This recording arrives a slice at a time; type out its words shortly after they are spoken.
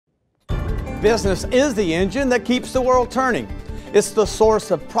Business is the engine that keeps the world turning. It's the source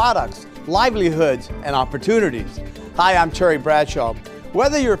of products, livelihoods, and opportunities. Hi, I'm Terry Bradshaw.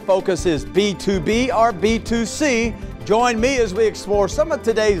 Whether your focus is B2B or B2C, join me as we explore some of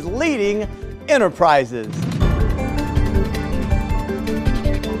today's leading enterprises.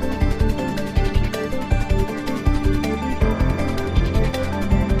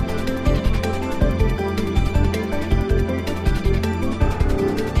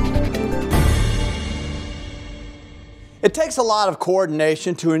 It takes a lot of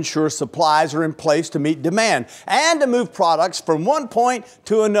coordination to ensure supplies are in place to meet demand and to move products from one point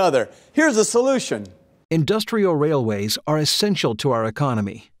to another. Here's a solution. Industrial railways are essential to our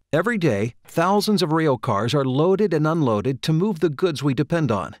economy. Every day, thousands of rail cars are loaded and unloaded to move the goods we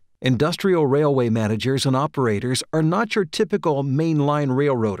depend on. Industrial railway managers and operators are not your typical mainline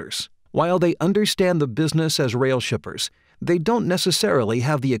railroaders. While they understand the business as rail shippers, they don't necessarily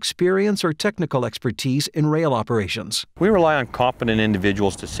have the experience or technical expertise in rail operations. We rely on competent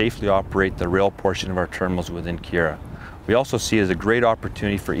individuals to safely operate the rail portion of our terminals within chtr. We also see it as a great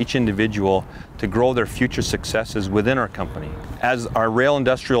opportunity for each individual to grow their future successes within our company. As our rail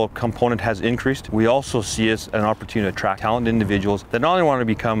industrial component has increased, we also see it as an opportunity to attract talented individuals that not only want to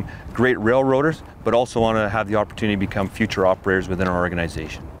become great railroaders, but also want to have the opportunity to become future operators within our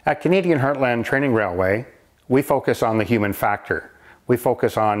organization. At Canadian Heartland Training Railway, we focus on the human factor. We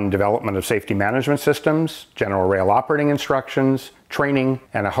focus on development of safety management systems, general rail operating instructions, training,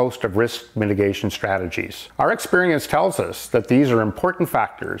 and a host of risk mitigation strategies. Our experience tells us that these are important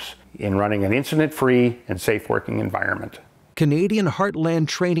factors in running an incident-free and safe working environment. Canadian Heartland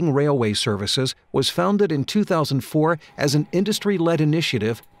Training Railway Services was founded in 2004 as an industry-led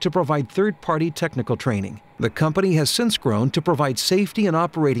initiative to provide third-party technical training. The company has since grown to provide safety and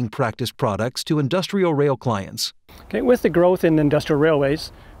operating practice products to industrial rail clients. Okay, with the growth in industrial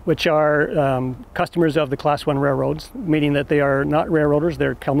railways, which are customers of the Class 1 railroads, meaning that they are not railroaders,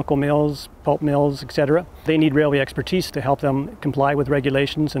 they're chemical mills, pulp mills, etc. They need railway expertise to help them comply with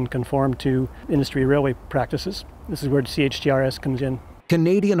regulations and conform to industry railway practices. This is where chtr.ca comes in.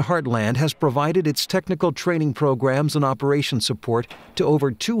 Canadian Heartland has provided its technical training programs and operations support to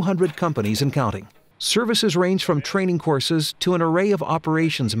over 200 companies and counting. Services range from training courses to an array of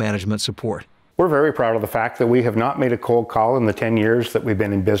operations management support. We're very proud of the fact that we have not made a cold call in the 10 years that we've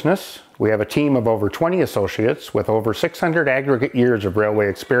been in business. We have a team of over 20 associates with over 600 aggregate years of railway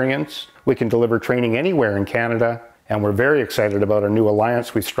experience. We can deliver training anywhere in Canada, and we're very excited about a new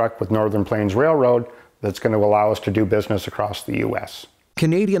alliance we struck with Northern Plains Railroad that's going to allow us to do business across the U.S.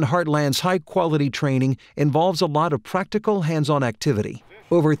 Canadian Heartland's high-quality training involves a lot of practical, hands-on activity.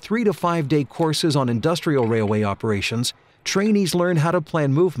 Over 3 to 5 day courses on industrial railway operations, trainees learn how to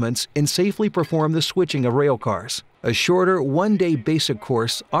plan movements and safely perform the switching of rail cars. A shorter 1-day basic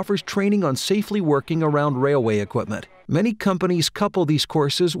course offers training on safely working around railway equipment. Many companies couple these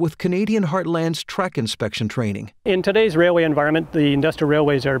courses with Canadian Heartland's track inspection training. In today's railway environment, the industrial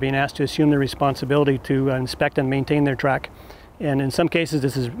railways are being asked to assume the responsibility to inspect and maintain their track. And in some cases,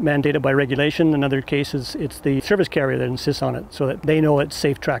 this is mandated by regulation. In other cases, it's the service carrier that insists on it so that they know it's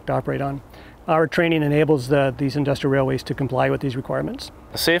safe track to operate on. Our training enables these industrial railways to comply with these requirements.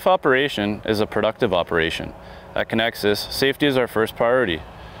 A safe operation is a productive operation. At Connexus, safety is our first priority.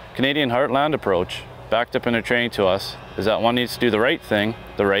 Canadian Heartland approach, backed up in their training to us, is that one needs to do the right thing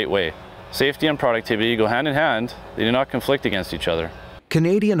the right way. Safety and productivity go hand in hand. They do not conflict against each other.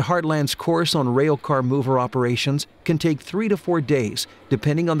 Canadian Heartland's course on railcar mover operations can take 3 to 4 days,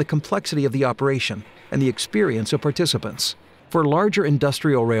 depending on the complexity of the operation and the experience of participants. For larger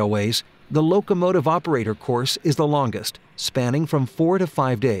industrial railways, the Locomotive Operator course is the longest, spanning from 4 to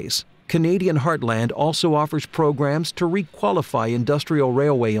 5 days. Canadian Heartland also offers programs to requalify industrial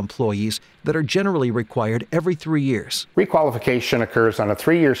railway employees that are generally required every 3 years. Requalification occurs on a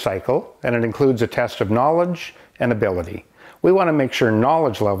 3-year cycle, and it includes a test of knowledge and ability. We want to make sure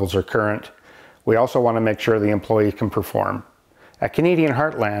knowledge levels are current. We also want to make sure the employee can perform. At Canadian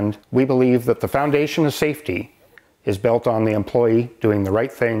Heartland, we believe that the foundation of safety is built on the employee doing the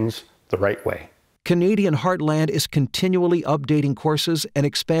right things the right way. Canadian Heartland is continually updating courses and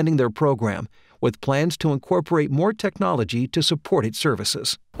expanding their program, with plans to incorporate more technology to support its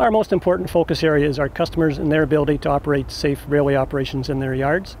services. Our most important focus area is our customers and their ability to operate safe railway operations in their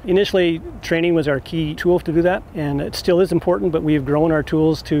yards. Initially, training was our key tool to do that, and it still is important, but we've grown our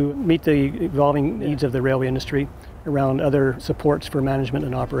tools to meet the evolving needs of the railway industry around other supports for management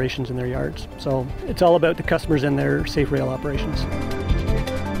and operations in their yards. So it's all about the customers and their safe rail operations.